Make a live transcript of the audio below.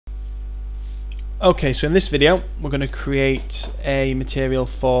Okay, so in this video we're going to create a material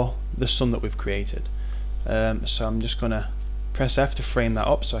for the sun that we've created. So I'm just going to press F to frame that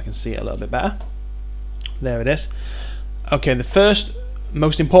up so I can see it a little bit better. There it is. Okay, the first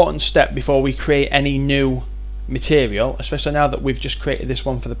most important step before we create any new material, especially now that we've just created this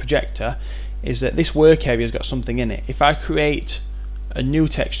one for the projector, is that this work area has got something in it. If I create a new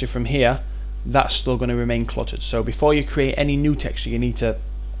texture from here, that's still going to remain cluttered. So before you create any new texture, you need to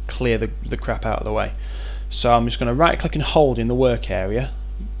clear the crap out of the way. So I'm just going to right click and hold in the work area.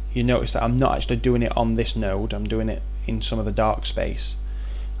 You notice that I'm not actually doing it on this node, I'm doing it in some of the dark space.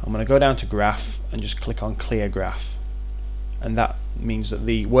 I'm going to go down to graph and just click on clear graph, and that means that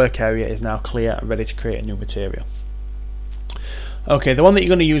the work area is now clear and ready to create a new material. Okay, the one that you're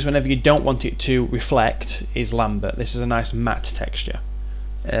going to use whenever you don't want it to reflect is Lambert. This is a nice matte texture.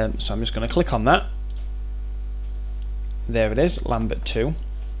 So I'm just going to click on that. There it is, Lambert 2.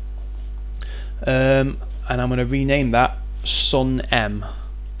 And I'm going to rename that Sun M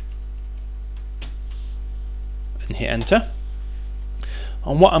and hit enter.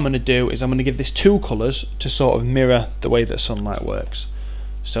 And what I'm going to do is I'm going to give this two colours to sort of mirror the way that sunlight works.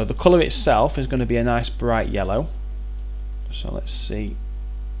 So the colour itself is going to be a nice bright yellow. So let's see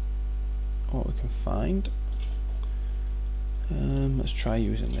what we can find. Let's try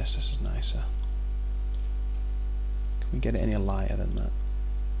using this. This is nicer. Can we get it any lighter than that?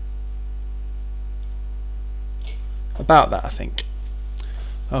 About that, I think.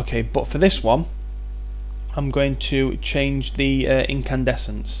 Okay, but for this one I'm going to change the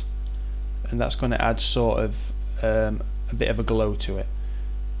incandescence, and that's going to add sort of a bit of a glow to it.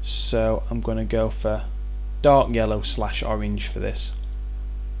 So I'm going to go for dark yellow / orange for this.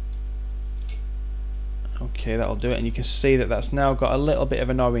 Okay, that'll do it, and you can see that that's now got a little bit of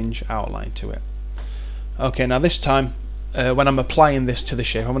an orange outline to it. Okay, now this time when I'm applying this to the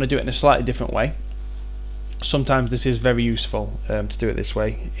shape, I'm going to do it in a slightly different way. Sometimes this is very useful to do it this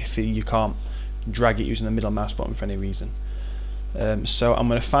way if you can't drag it using the middle mouse button for any reason. So I'm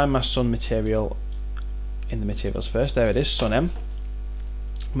going to find my sun material in the materials first. There it is, Sun M.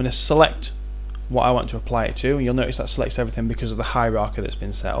 I'm going to select what I want to apply it to, and you'll notice that selects everything because of the hierarchy that's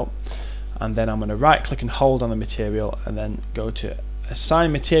been set up. And then I'm going to right click and hold on the material and then go to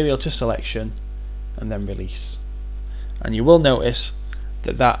assign material to selection and then release. And you will notice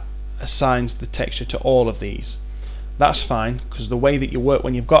that that assigns the texture to all of these. That's fine, because the way that you work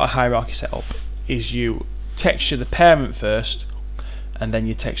when you've got a hierarchy set up is you texture the parent first and then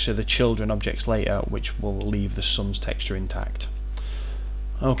you texture the children objects later, which will leave the sun's texture intact.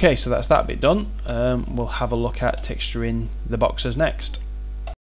 Okay, so that's that bit done. We'll have a look at texturing the boxes next.